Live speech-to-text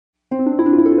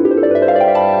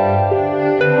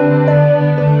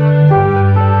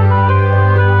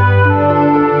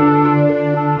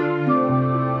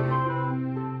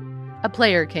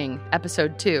Player King,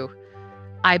 Episode 2,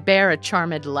 I Bear a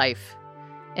Charmed Life.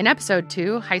 In Episode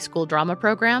 2, high school drama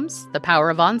programs, the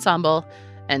power of ensemble,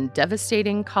 and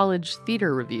devastating college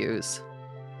theater reviews.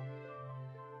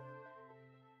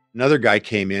 Another guy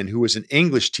came in who was an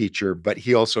English teacher, but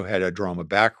he also had a drama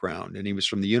background, and he was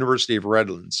from the University of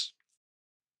Redlands.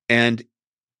 And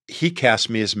he cast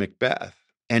me as Macbeth.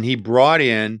 And he brought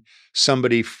in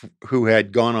somebody who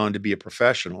had gone on to be a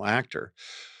professional actor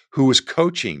who was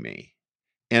coaching me.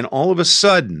 And all of a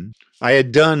sudden, I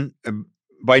had done The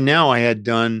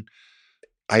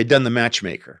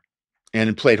Matchmaker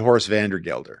and played Horace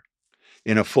Vandergelder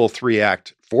in a full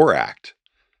 4-act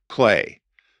play.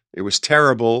 It was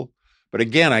terrible, but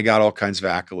again, I got all kinds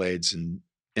of accolades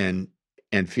and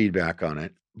feedback on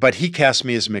it. But he cast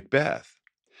me as Macbeth.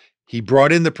 He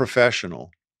brought in the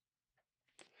professional,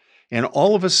 and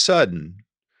all of a sudden,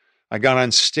 I got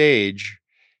on stage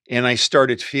and I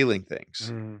started feeling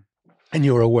things. And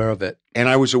you were aware of it. And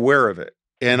I was aware of it.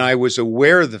 And I was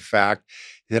aware of the fact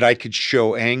that I could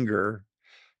show anger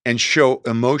and show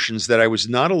emotions that I was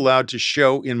not allowed to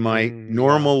show in my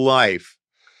normal life.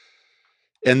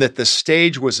 And that the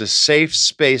stage was a safe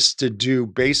space to do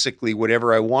basically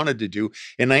whatever I wanted to do.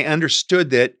 And I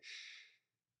understood that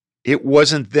it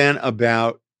wasn't then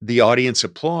about the audience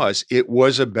applause. It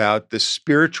was about the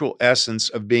spiritual essence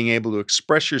of being able to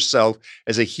express yourself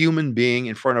as a human being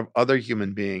in front of other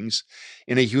human beings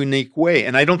in a unique way.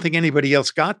 And I don't think anybody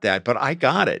else got that, but I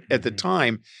got it at the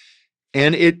time.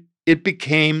 And it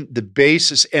became the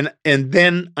basis. And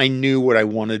then I knew what I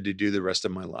wanted to do the rest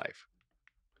of my life.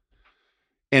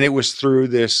 And it was through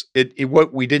this,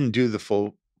 what we didn't do the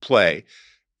full play,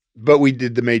 but we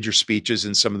did the major speeches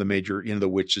and some of the major, the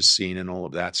witches scene and all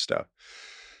of that stuff.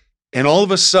 And all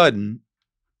of a sudden,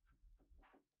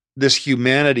 this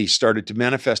humanity started to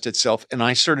manifest itself. And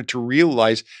I started to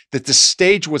realize that the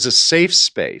stage was a safe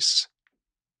space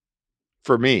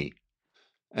for me.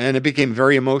 And it became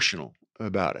very emotional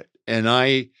about it. And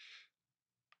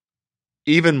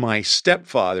even my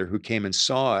stepfather who came and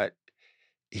saw it,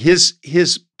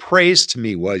 his praise to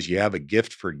me was, "You have a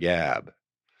gift for gab,"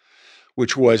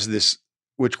 which was this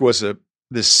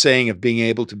saying of being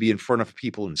able to be in front of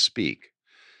people and speak,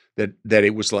 that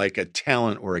it was like a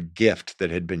talent or a gift that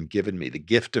had been given me, the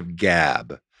gift of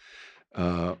gab,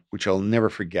 which I'll never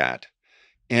forget.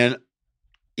 And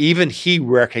even he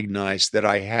recognized that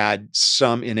I had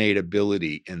some innate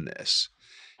ability in this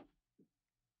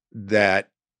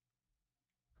that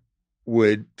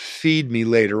would feed me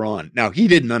later on. Now, he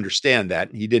didn't understand that.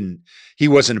 He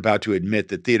wasn't about to admit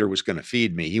that theater was going to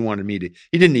feed me. He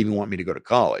didn't even want me to go to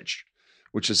college,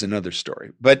 which is another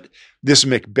story. But this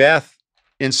Macbeth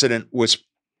incident was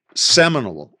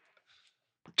seminal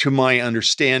to my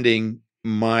understanding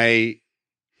my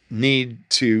need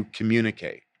to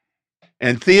communicate.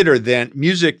 And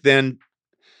music then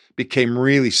became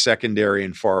really secondary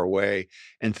and far away.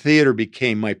 And theater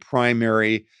became my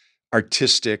primary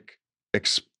artistic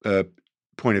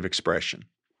point of expression.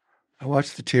 I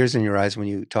watch the tears in your eyes when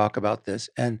you talk about this,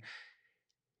 and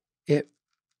it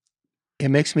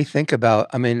makes me think about,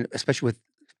 especially with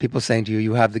people saying to you,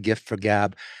 you have the gift for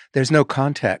gab. There's no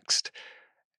context.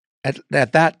 At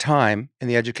that time in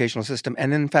the educational system,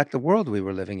 and in fact the world we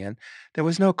were living in, there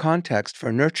was no context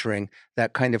for nurturing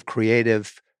that kind of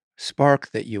creative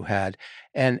spark that you had.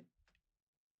 And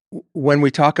when we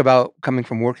talk about coming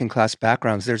from working class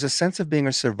backgrounds, there's a sense of being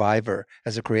a survivor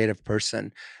as a creative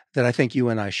person that I think you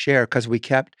and I share, because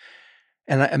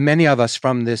and many of us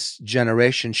from this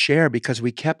generation share, because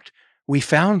we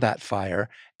found that fire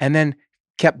and then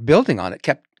kept building on it,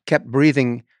 kept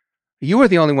breathing. You were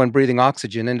the only one breathing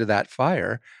oxygen into that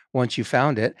fire once you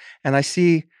found it. And I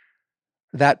see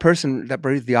that person that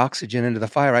breathed the oxygen into the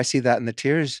fire, I see that in the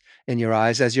tears in your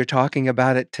eyes as you're talking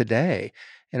about it today.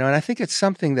 And I think it's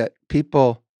something that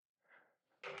people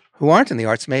who aren't in the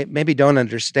arts maybe don't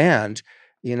understand,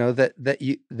 that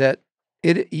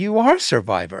you are a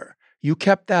survivor. You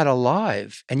kept that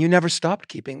alive, and you never stopped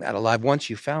keeping that alive once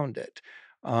you found it.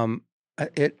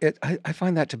 I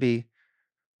find that to be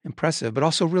impressive, but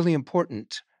also really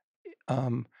important,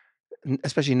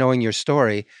 especially knowing your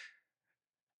story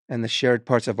and the shared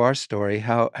parts of our story,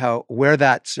 how where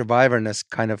that survivorness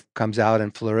kind of comes out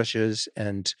and flourishes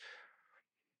and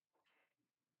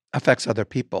affects other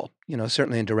people,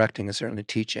 certainly in directing and certainly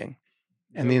teaching.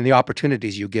 And then the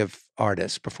opportunities you give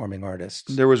performing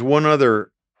artists. There was one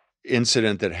other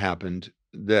incident that happened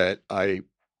that I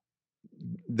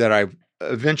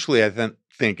eventually, I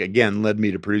think, again, led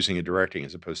me to producing and directing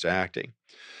as opposed to acting.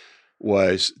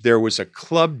 There was a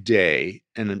club day,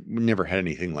 and we never had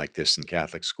anything like this in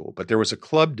Catholic school, but there was a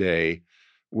club day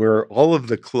where all of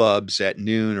the clubs at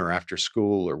noon or after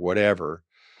school or whatever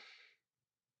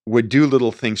would do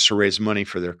little things to raise money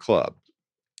for their club.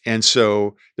 And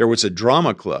so there was a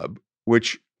drama club,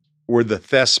 which were the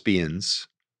Thespians.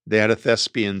 They had a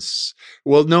Thespians.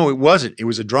 Well, no, it wasn't. It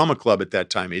was a drama club at that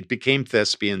time. It became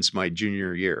Thespians my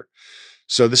junior year.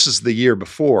 So this is the year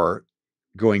before,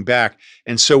 going back.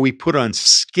 And so we put on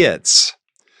skits,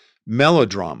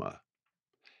 melodrama.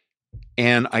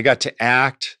 And I got to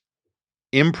act,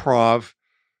 improv,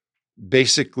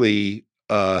 basically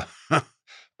Dudley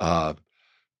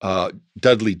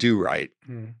Do-Right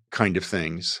kind of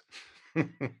things.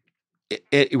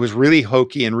 It was really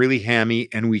hokey and really hammy,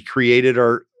 and we created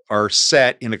our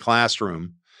set in a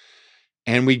classroom,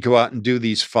 and we'd go out and do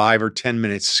these 5 or 10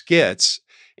 minute skits,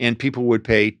 and people would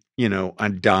pay, a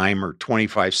dime or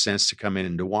 25 cents to come in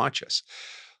and to watch us.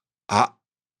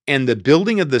 And the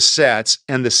building of the sets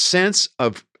and the sense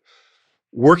of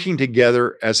working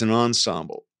together as an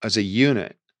ensemble, as a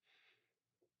unit,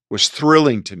 was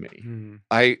thrilling to me.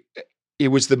 It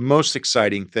was the most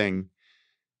exciting thing.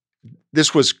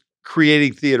 This was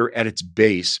creating theater at its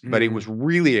base, but it was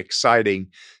really exciting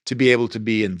to be able to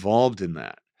be involved in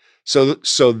that. So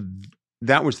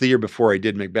that was the year before I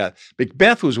did Macbeth.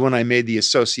 Macbeth was when I made the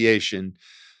association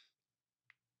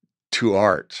to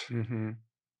art,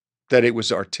 that it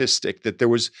was artistic, that there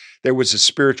was a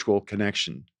spiritual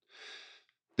connection.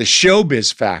 The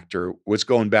showbiz factor was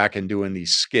going back and doing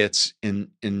these skits and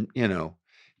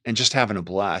just having a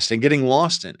blast and getting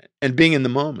lost in it and being in the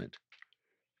moment.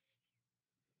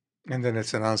 And then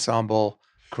it's an ensemble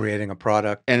creating a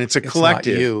product. And it's a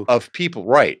collective of people,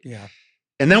 right? Yeah.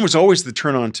 And that was always the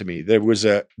turn on to me. There was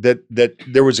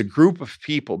there was a group of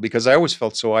people, because I always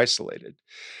felt so isolated.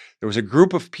 There was a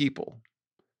group of people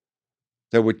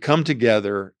that would come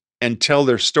together and tell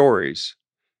their stories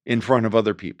in front of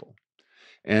other people.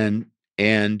 And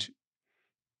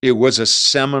it was a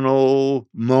seminal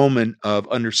moment of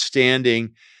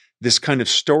understanding this kind of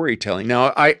storytelling.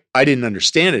 Now, I didn't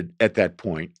understand it at that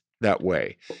point that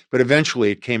way, but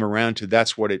eventually it came around to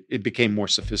that's what it became more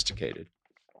sophisticated.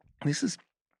 This is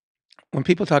when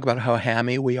people talk about how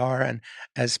hammy we are and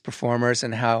as performers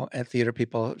and how and theater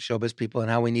people, showbiz people,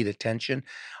 and how we need attention.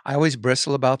 I always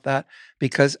bristle about that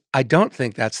because I don't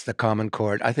think that's the common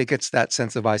chord. I think it's that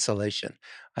sense of isolation.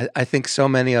 I think so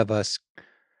many of us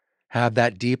have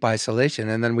that deep isolation,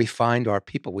 and then we find our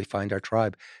people, we find our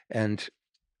tribe, and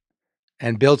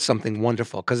build something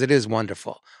wonderful, because it is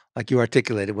wonderful. Like you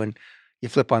articulated, when you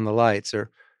flip on the lights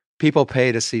or people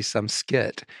pay to see some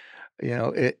skit,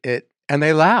 and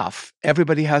they laugh.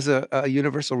 Everybody has a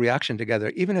universal reaction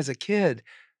together. Even as a kid,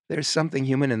 there's something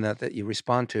human in that you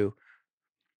respond to,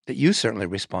 that you certainly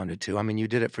responded to. I mean, you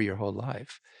did it for your whole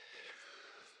life.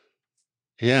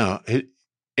 Yeah.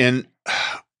 And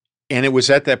it was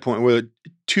at that point where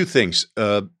two things.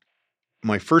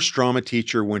 My first drama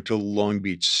teacher went to Long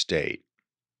Beach State.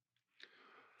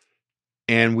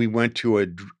 And we went to a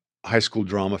high school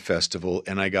drama festival,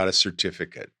 and I got a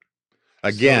certificate.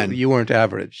 Again, so you weren't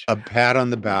average. A pat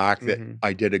on the back that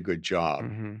I did a good job,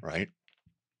 right?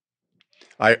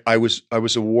 I was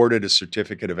awarded a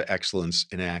certificate of excellence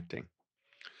in acting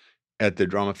at the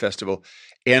drama festival.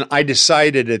 And I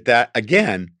decided at that,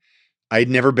 again, I'd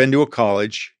never been to a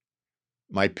college.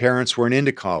 My parents weren't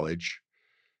into college,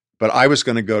 but I was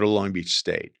going to go to Long Beach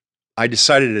State. I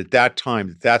decided at that time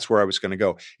that that's where I was going to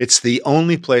go. It's the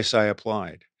only place I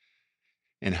applied.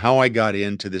 And how I got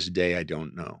in to this day, I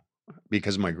don't know,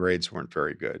 because my grades weren't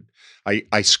very good.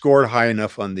 I scored high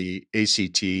enough on the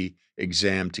ACT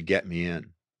exam to get me in.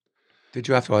 Did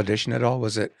you have to audition at all?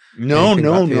 Was it? No.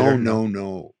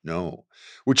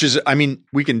 Which is, I mean,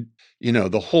 we can,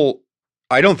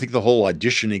 I don't think the whole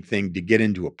auditioning thing to get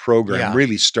into a program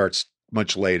really starts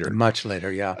much later. Much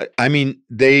later, yeah. I mean,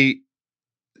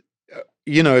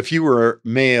 if you were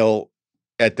male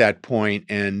at that point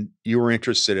and you were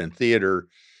interested in theater,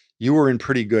 you were in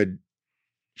pretty good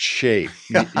shape.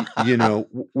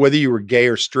 Whether you were gay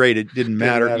or straight, it didn't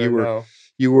matter.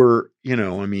 You were,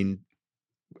 I mean,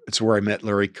 it's where I met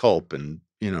Larry Culp and,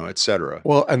 et cetera.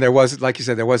 Well, and there was, like you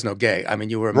said, there was no gay. I mean,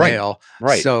 you were a male.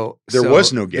 Right. So there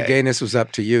was no gay. The gayness was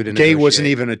up to you to Gay negotiate. wasn't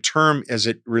even a term as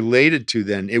it related to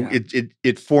then.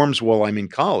 It forms while I'm in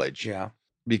college. Yeah.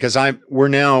 Because we're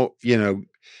now,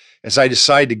 as I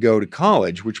decide to go to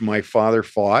college, which my father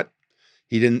fought,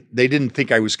 they didn't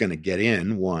think I was going to get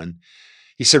in, one.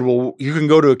 He said, well, you can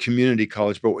go to a community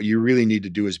college, but what you really need to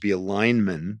do is be a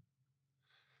lineman.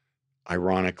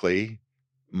 Ironically,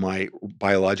 my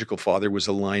biological father was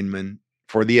a lineman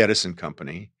for the Edison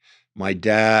Company. My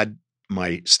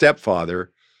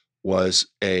stepfather was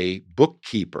a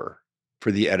bookkeeper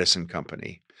for the Edison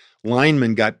Company.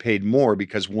 Linemen got paid more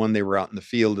because, one, they were out in the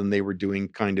field and they were doing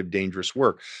kind of dangerous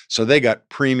work. So they got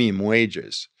premium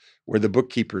wages, where the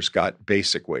bookkeepers got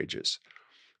basic wages.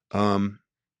 Although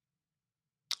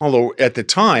at the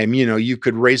time, you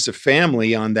could raise a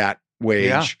family on that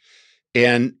wage,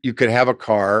 and you could have a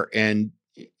car and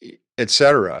et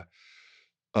cetera,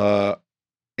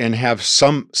 and have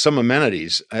some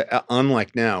amenities,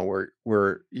 unlike now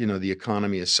where the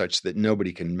economy is such that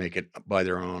nobody can make it by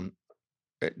their own.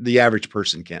 The average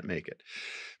person can't make it.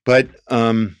 But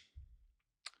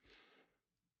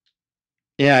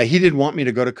he didn't want me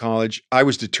to go to college. I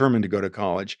was determined to go to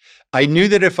college. I knew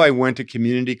that if I went to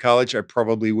community college, I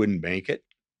probably wouldn't make it.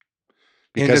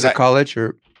 Into the college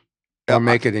or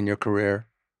make it in your career?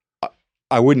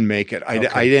 I wouldn't make it.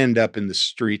 I'd end up in the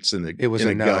streets in the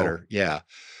gutter. Yeah.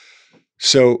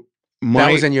 So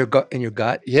that was in your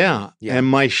gut. Yeah. And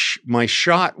my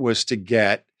shot was to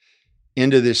get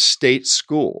into this state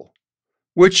school,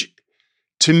 which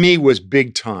to me was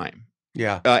big time.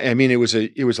 Yeah. I mean, it was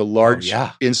a large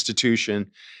institution.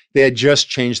 They had just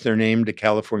changed their name to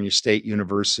California State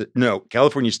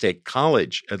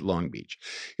College at Long Beach.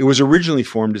 It was originally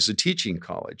formed as a teaching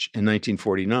college in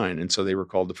 1949, and so they were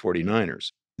called the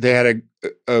 49ers. They had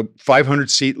a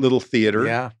 500-seat little theater.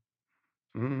 Yeah.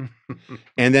 And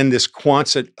then this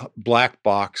Quonset black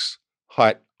box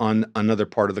hut on another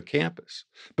part of the campus.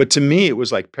 But to me, it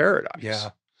was like paradise. Yeah.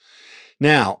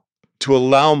 Now, to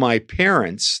allow my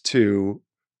parents to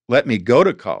let me go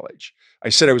to college, I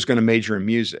said I was going to major in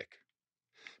music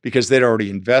because they'd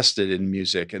already invested in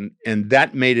music, and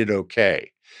that made it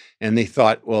okay. And they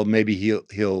thought, well, maybe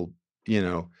he'll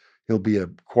be a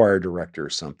choir director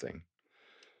or something.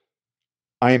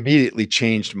 I immediately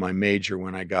changed my major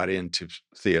when I got into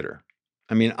theater.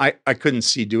 I mean, I couldn't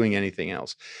see doing anything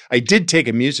else. I did take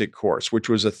a music course, which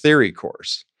was a theory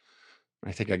course.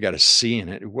 I think I got a C in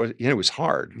it. It was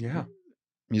hard. Yeah.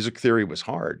 Music theory was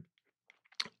hard.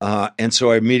 And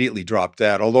so I immediately dropped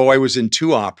that. Although I was in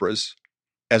 2 operas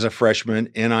as a freshman,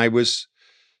 and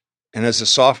as a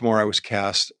sophomore, I was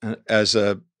cast as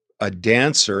a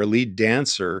lead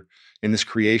dancer in this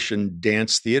creation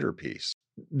dance theater piece.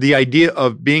 The idea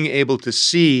of being able to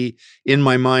see in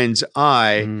my mind's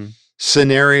eye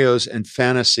scenarios and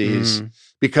fantasies,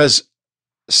 because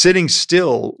sitting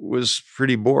still was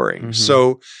pretty boring. Mm-hmm.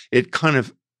 So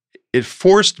it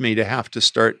forced me to have to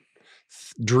start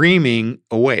dreaming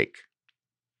awake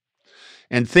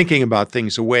and thinking about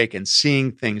things awake and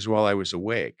seeing things while I was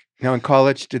awake. Now, in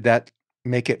college, did that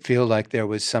make it feel like there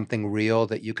was something real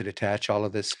that you could attach all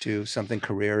of this to, something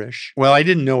career-ish? Well, I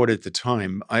didn't know it at the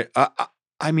time.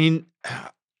 I mean,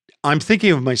 I'm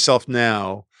thinking of myself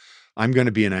now, I'm going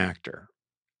to be an actor.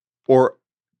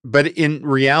 But in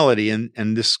reality,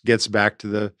 and this gets back to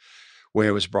the way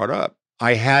I was brought up,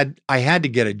 I had to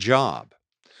get a job.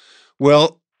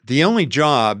 Well, the only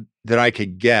job that I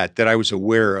could get that I was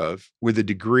aware of with a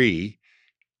degree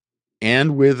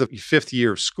and with a 5th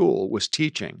year of school was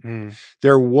teaching.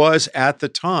 There was at the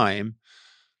time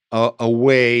a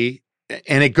way,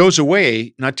 and it goes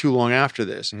away not too long after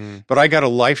this, but I got a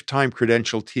lifetime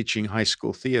credential teaching high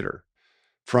school theater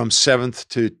from 7th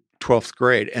to 12th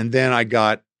grade. And then I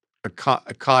got a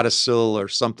codicil or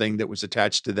something that was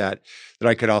attached to that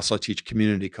I could also teach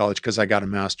community college because I got a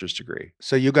master's degree.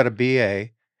 So you got a BA,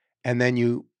 and then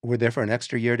you were there for an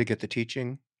extra year to get the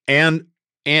teaching? And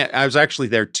I was actually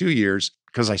there 2 years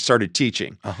because I started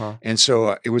teaching. And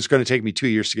so it was going to take me 2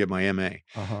 years to get my MA,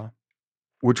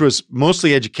 which was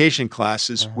mostly education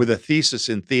classes with a thesis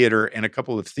in theater and a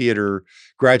couple of theater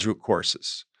graduate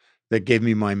courses that gave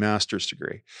me my master's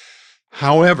degree.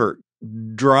 However,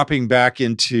 dropping back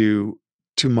into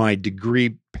my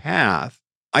degree path,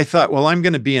 I thought, well, I'm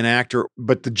going to be an actor,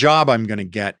 but the job I'm going to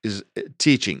get is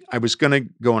teaching. I was going to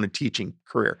go on a teaching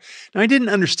career. Now, I didn't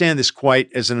understand this quite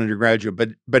as an undergraduate,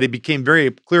 but it became very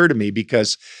clear to me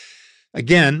because,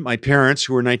 again, my parents,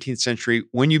 who were 19th century,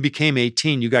 when you became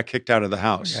 18, you got kicked out of the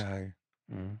house. Yeah.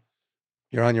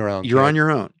 You're on your own. You're on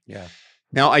your own. Yeah.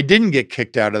 Now, I didn't get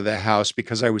kicked out of the house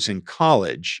because I was in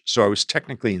college, so I was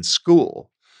technically in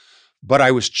school, but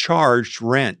I was charged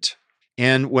rent.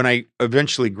 And when I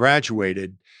eventually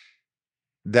graduated,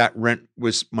 that rent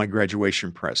was my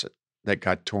graduation present that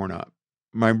got torn up.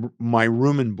 My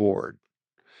room and board.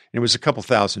 And it was a couple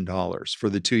 $1,000s for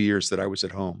the 2 years that I was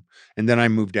at home. And then I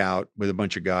moved out with a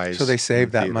bunch of guys. So they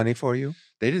saved that money for you?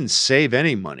 They didn't save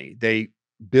any money. They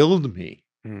billed me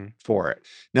for it.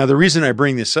 Now, the reason I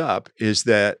bring this up is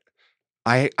that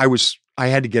I was I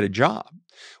had to get a job.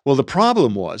 Well, the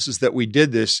problem is that we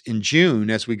did this in June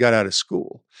as we got out of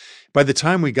school. By the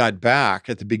time we got back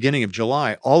at the beginning of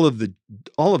July, all of the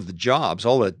jobs,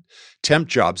 all the temp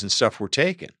jobs and stuff were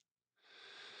taken.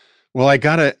 Well, I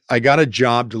got a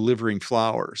job delivering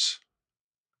flowers.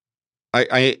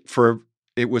 It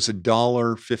was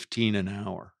 $1.15 an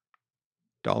hour,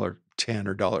 $1.10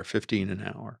 or $1.15 an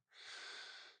hour.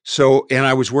 So, and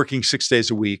I was working 6 days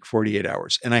a week, 48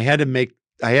 hours, and I had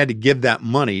to give that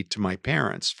money to my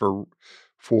parents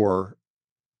for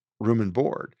room and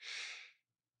board.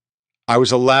 I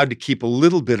was allowed to keep a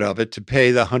little bit of it to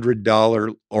pay the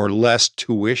 $100 or less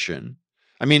tuition.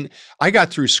 I mean, I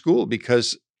got through school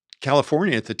because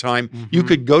California at the time, you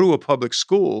could go to a public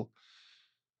school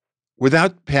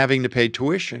without having to pay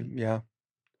tuition. Yeah.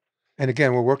 And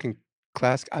again, we're working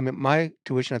class. I mean, my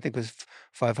tuition, I think, was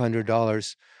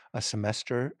 $500 a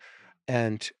semester.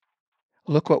 And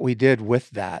look what we did with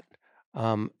that.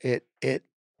 It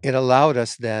allowed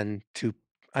us then to,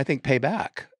 I think, pay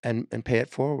back and pay it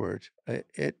forward.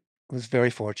 It was very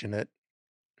fortunate,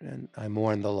 and I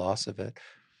mourn the loss of it.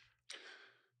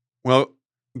 Well,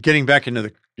 getting back into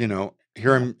the,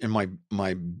 here I'm in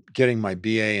my getting my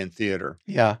BA in theater.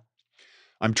 Yeah.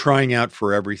 I'm trying out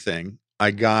for everything.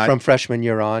 I got from freshman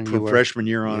year on. I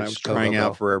was trying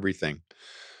out for everything.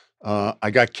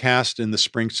 I got cast in the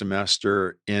spring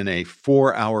semester in a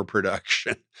 4-hour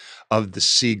production of The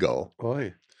Seagull.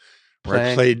 Boy. Where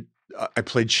I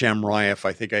played Shamraeff.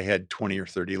 I think I had 20 or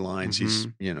 30 lines. He's,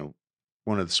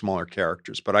 one of the smaller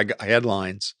characters, but I had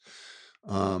lines.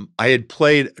 I had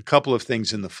played a couple of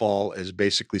things in the fall as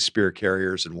basically spear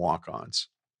carriers and walk-ons.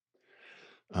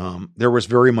 There was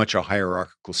very much a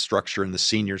hierarchical structure, and the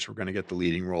seniors were going to get the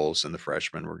leading roles and the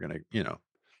freshmen were going to,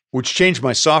 which changed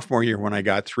my sophomore year when I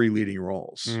got 3 leading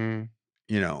roles, and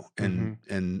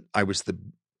I was the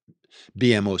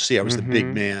BMOC. I was the big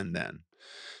man then.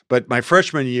 But my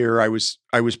freshman year, I was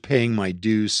paying my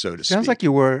dues, so to speak. Sounds like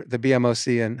you were the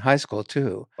BMOC in high school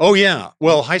too. Oh yeah,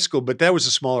 well, high school, but that was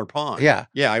a smaller pond. Yeah,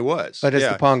 I was. But as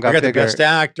the pond got I got bigger, the best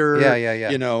actor.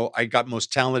 Yeah. I got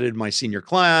most talented in my senior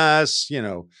class.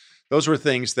 Those were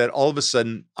things that all of a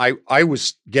sudden I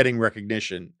was getting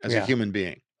recognition as a human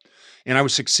being, and I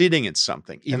was succeeding at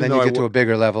something. Even and then you get to a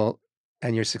bigger level,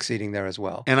 and you're succeeding there as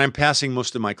well. And I'm passing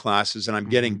most of my classes, and I'm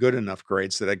getting good enough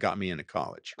grades that it got me into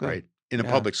college. Good. Right. In a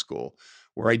public school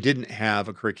where I didn't have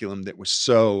a curriculum that was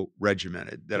so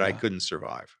regimented that I couldn't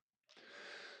survive.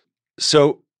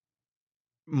 So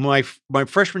my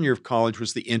freshman year of college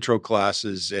was the intro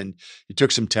classes, and you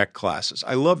took some tech classes.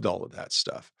 I loved all of that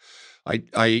stuff. I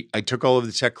took all of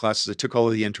the tech classes. I took all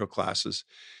of the intro classes,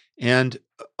 and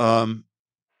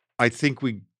I think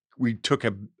we took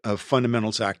a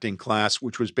fundamentals acting class,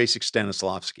 which was basic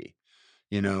Stanislavski.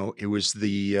 It was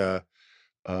the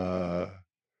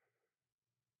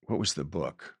what was the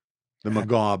book? The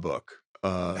McGaw book.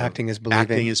 Acting is Believing.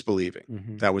 Acting is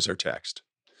Believing. That was our text.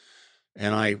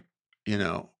 And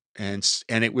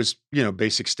and it was,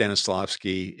 basic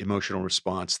Stanislavski, emotional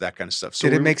response, that kind of stuff. So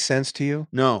did it make sense to you?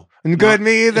 No. Good,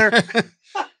 me either.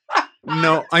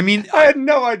 No, I mean, I had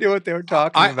no idea what they were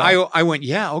talking about. I went,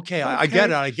 yeah, okay. I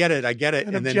get it.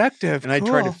 An objective. And I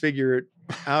tried to figure it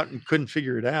out and couldn't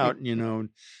figure it out,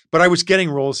 but I was getting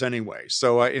roles anyway.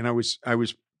 So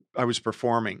I was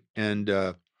performing, and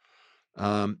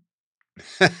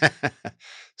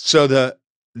so the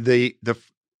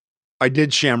I did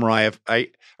Shamraeff. I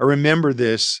remember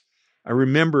this. I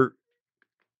remember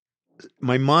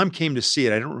my mom came to see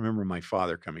it. I don't remember my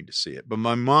father coming to see it, but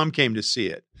my mom came to see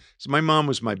it. So my mom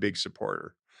was my big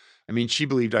supporter. I mean, she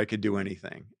believed I could do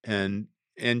anything, and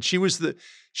she's the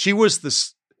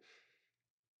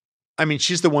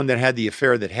one that had the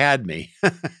affair that had me,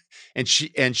 and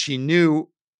she knew.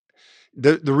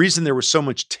 The reason there was so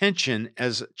much tension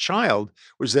as a child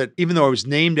was that even though I was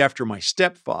named after my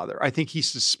stepfather, I think he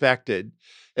suspected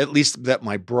at least that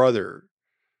my brother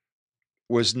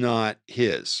was not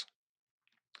his.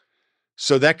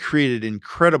 So that created an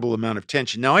incredible amount of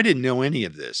tension. Now, I didn't know any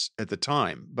of this at the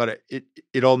time, but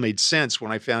it all made sense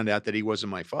when I found out that he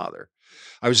wasn't my father.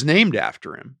 I was named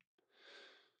after him,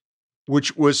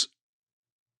 which was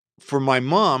for my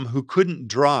mom, who couldn't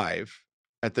drive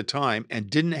at the time and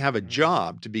didn't have a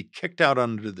job, to be kicked out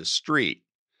onto the street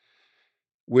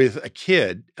with a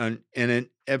kid and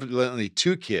evidently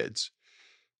 2 kids.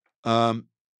 Now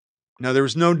there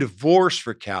was no divorce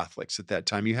for Catholics at that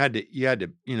time. You had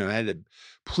to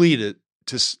plead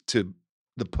to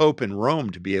the Pope in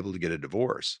Rome to be able to get a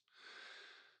divorce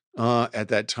at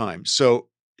that time. So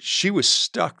she was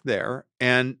stuck there,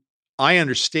 and I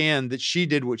understand that she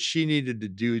did what she needed to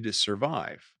do to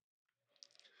survive.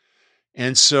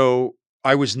 And so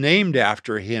I was named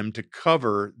after him to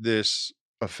cover this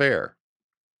affair,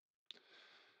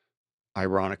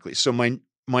 ironically. So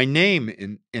my name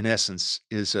in essence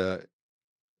is a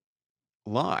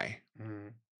lie,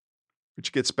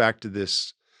 which gets back to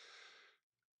this,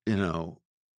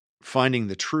 finding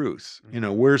the truth.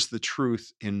 Where's the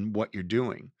truth in what you're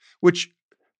doing, which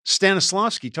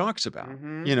Stanislavski talks about,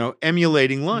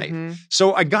 emulating life.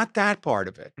 So I got that part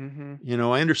of it.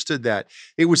 I understood that.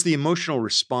 It was the emotional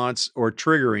response or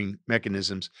triggering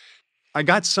mechanisms. I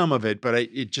got some of it, but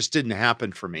it just didn't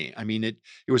happen for me. I mean, it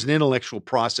was an intellectual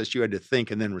process. You had to think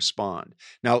and then respond.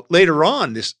 Now, later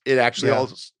on, it actually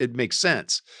it makes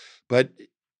sense. But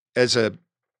as a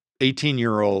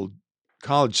 18-year-old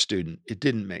college student, it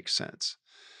didn't make sense.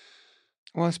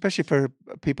 Well, especially for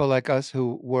people like us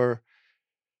who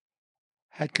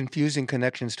had confusing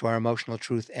connections to our emotional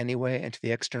truth anyway, and to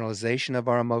the externalization of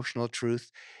our emotional truth.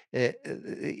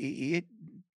 We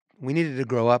needed to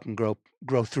grow up and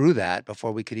grow through that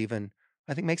before we could even,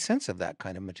 I think, make sense of that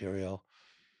kind of material.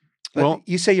 But well,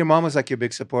 you say your mom was like your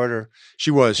big supporter.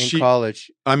 She was in college.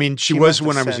 I mean, she was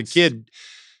when I was a kid.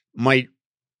 My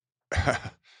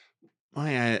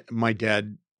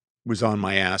dad was on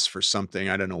my ass for something.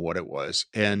 I don't know what it was,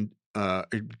 and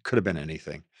it could have been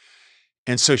anything.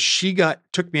 And so she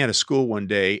took me out of school one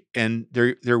day, and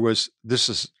there was, this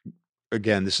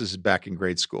is back in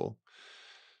grade school,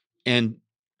 and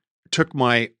took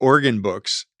my organ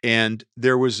books, and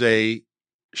there was a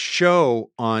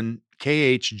show on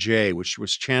KHJ, which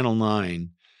was Channel 9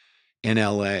 in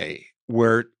LA,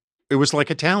 where it was like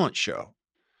a talent show.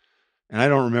 And I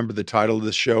don't remember the title of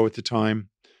the show at the time,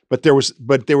 but there was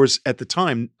at the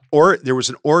time, or there was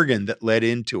an organ that led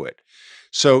into it.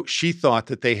 So she thought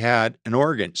that they had an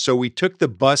organ. So we took the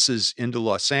buses into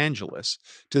Los Angeles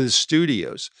to the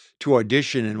studios to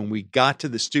audition. And when we got to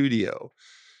the studio,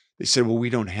 they said, well, we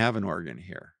don't have an organ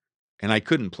here. And I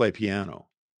couldn't play piano,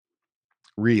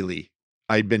 really.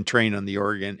 I'd been trained on the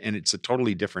organ, and it's a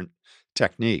totally different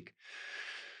technique.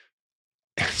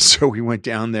 And so we went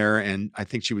down there, and I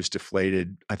think she was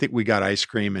deflated. I think we got ice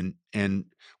cream and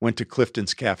went to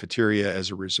Clifton's cafeteria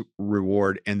as a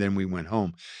reward, and then we went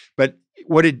home. But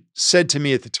what it said to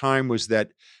me at the time was that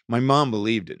my mom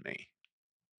believed in me.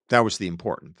 That was the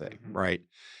important thing, right?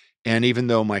 And even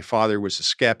though my father was a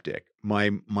skeptic,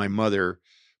 my mother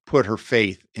put her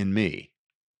faith in me.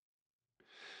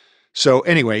 So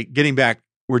anyway, getting back,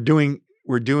 we're doing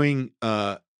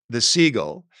The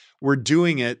Seagull. We're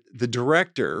doing it. The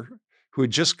director, who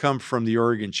had just come from the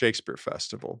Oregon Shakespeare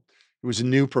Festival, he was a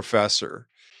new professor.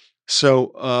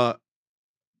 So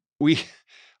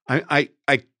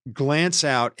I glance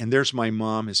out, and there's my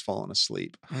mom has fallen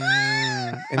asleep.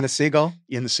 In The Seagull?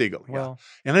 In The Seagull, well,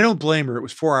 yeah. And I don't blame her. It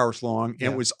was 4 hours long.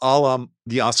 And it was a la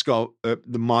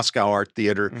the Moscow Art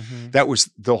Theater. That was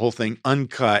the whole thing,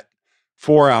 uncut,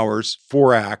 4 hours,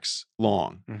 4 acts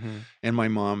long. And my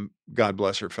mom, God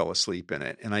bless her, fell asleep in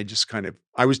it. And I just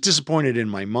I was disappointed in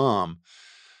my mom,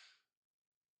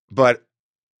 but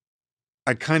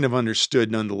I kind of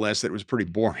understood nonetheless that it was a pretty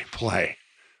boring play.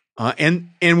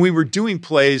 And we were doing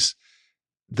plays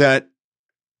that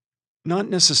not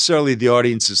necessarily the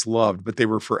audiences loved, but they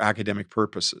were for academic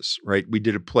purposes, right? We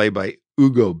did a play by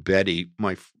Ugo Betti. It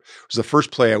was the first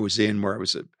play I was in where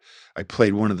I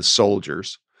played one of the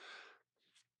soldiers.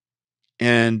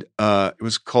 And it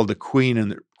was called The Queen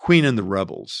and the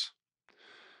Rebels.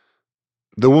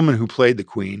 The woman who played the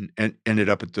queen ended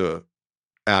up at the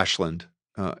Ashland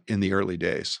in the early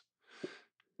days.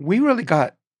 We really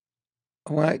got,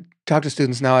 when I talk to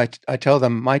students now, I tell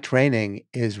them my training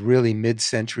is really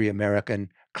mid-century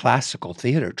American classical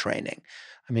theater training.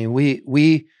 I mean,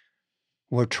 we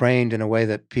were trained in a way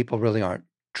that people really aren't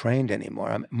trained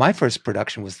anymore. My first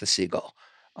production was The Seagull.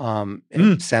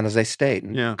 In San Jose State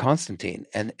and Constantine,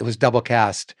 and it was double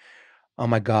cast. Oh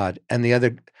my God. And the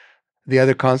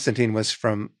other Constantine was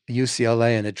from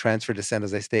UCLA and had transferred to San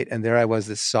Jose State. And there I was,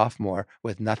 this sophomore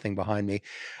with nothing behind me.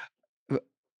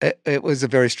 It was a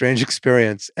very strange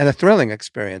experience and a thrilling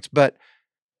experience, but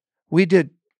we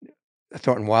did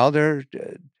Thornton Wilder,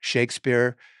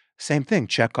 Shakespeare, same thing,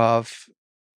 Chekhov.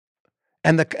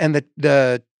 And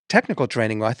the technical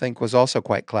training, I think, was also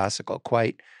quite classical,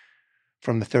 quite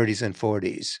from the 30s and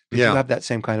 40s. Did you have that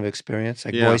same kind of experience?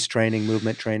 Like voice training,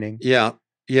 movement training? Yeah.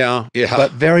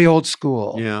 But very old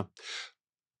school. Yeah.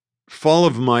 Fall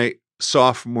of my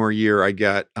sophomore year, I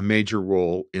got a major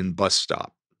role in Bus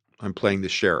Stop. I'm playing the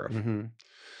sheriff.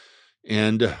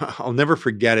 And I'll never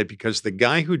forget it because the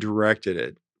guy who directed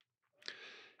it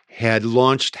had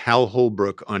launched Hal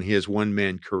Holbrook on his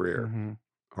one-man career.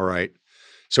 All right.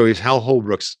 So he's Hal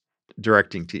Holbrook's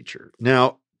directing teacher.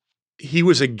 Now, he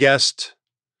was a guest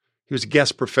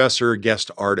professor, a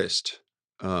guest artist.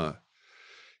 And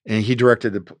he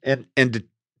directed and to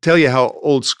tell you how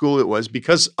old school it was,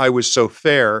 because I was so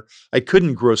fair, I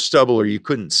couldn't grow stubble or you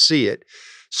couldn't see it.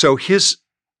 So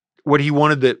what he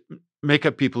wanted the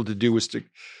makeup people to do was to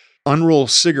unroll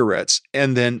cigarettes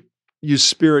and then use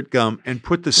spirit gum and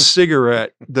put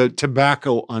the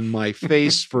tobacco on my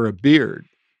face for a beard,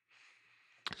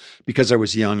 because I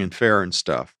was young and fair and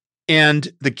stuff.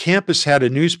 And the campus had a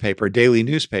newspaper, a daily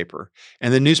newspaper,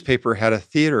 and the newspaper had a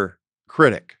theater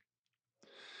critic.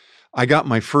 I got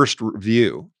my first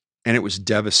review, and it was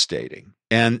devastating.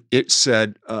 And it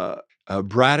said,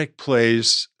 Braddock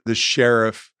plays the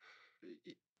sheriff.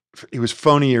 He was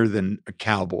phonier than a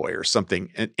cowboy or something.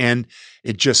 And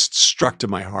it just struck to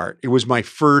my heart. It was my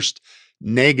first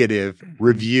negative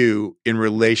review in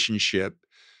relationship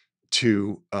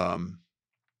to, all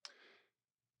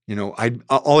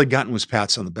I'd gotten was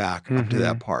pats on the back up to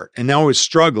that part. And now I was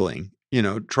struggling,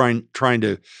 trying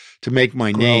to make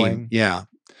my name. Yeah.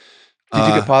 Did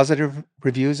you get positive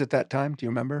reviews at that time? Do you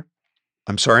remember?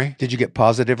 I'm sorry? Did you get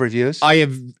positive reviews? I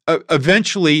have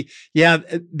eventually,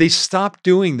 they stopped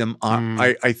doing them.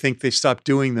 I think they stopped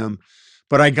doing them,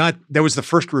 but that was the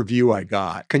first review I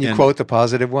got. Can you quote the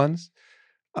positive ones?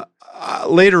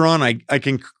 Later on, I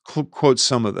can quote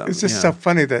some of them. It's just so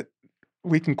funny that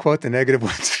we can quote the negative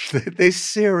ones. They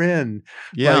sear in.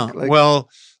 Yeah. Well,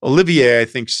 Olivier, I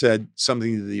think, said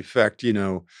something to the effect,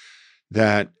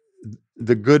 that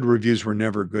the good reviews were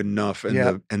never good enough,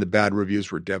 and the bad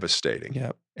reviews were devastating.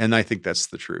 Yeah. And I think that's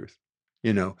the truth.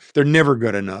 They're never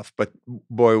good enough, but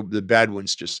boy, the bad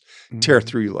ones just tear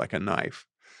through you like a knife,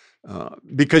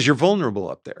 because you're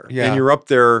vulnerable up there, and you're up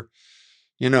there,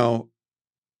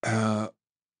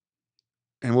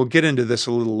 and we'll get into this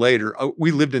a little later. We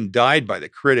lived and died by the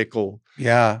critical,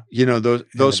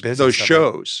 those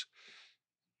shows.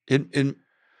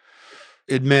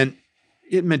 It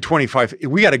meant 25.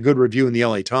 We got a good review in the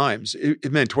LA Times.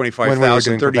 It meant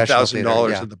 $25,000,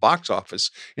 $30,000 at the box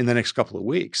office in the next couple of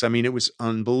weeks. I mean, it was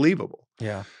unbelievable.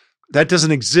 Yeah, that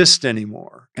doesn't exist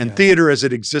anymore. And theater, as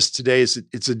it exists today,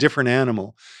 it's a different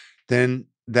animal than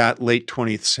that late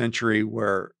 20th century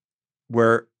where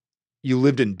you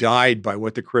lived and died by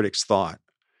what the critics thought.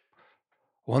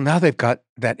 Well, now they've got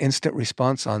that instant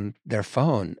response on their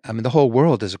phone. I mean, the whole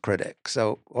world is a critic.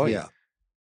 So, yeah.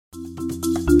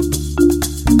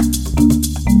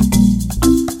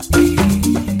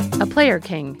 A Player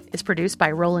King is produced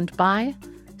by Roland Bai,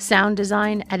 sound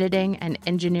design, editing, and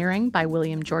engineering by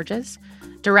William Georges,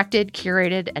 directed,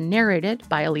 curated, and narrated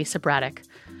by Elisa Braddock.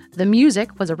 The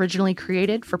music was originally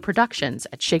created for productions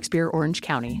at Shakespeare Orange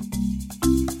County.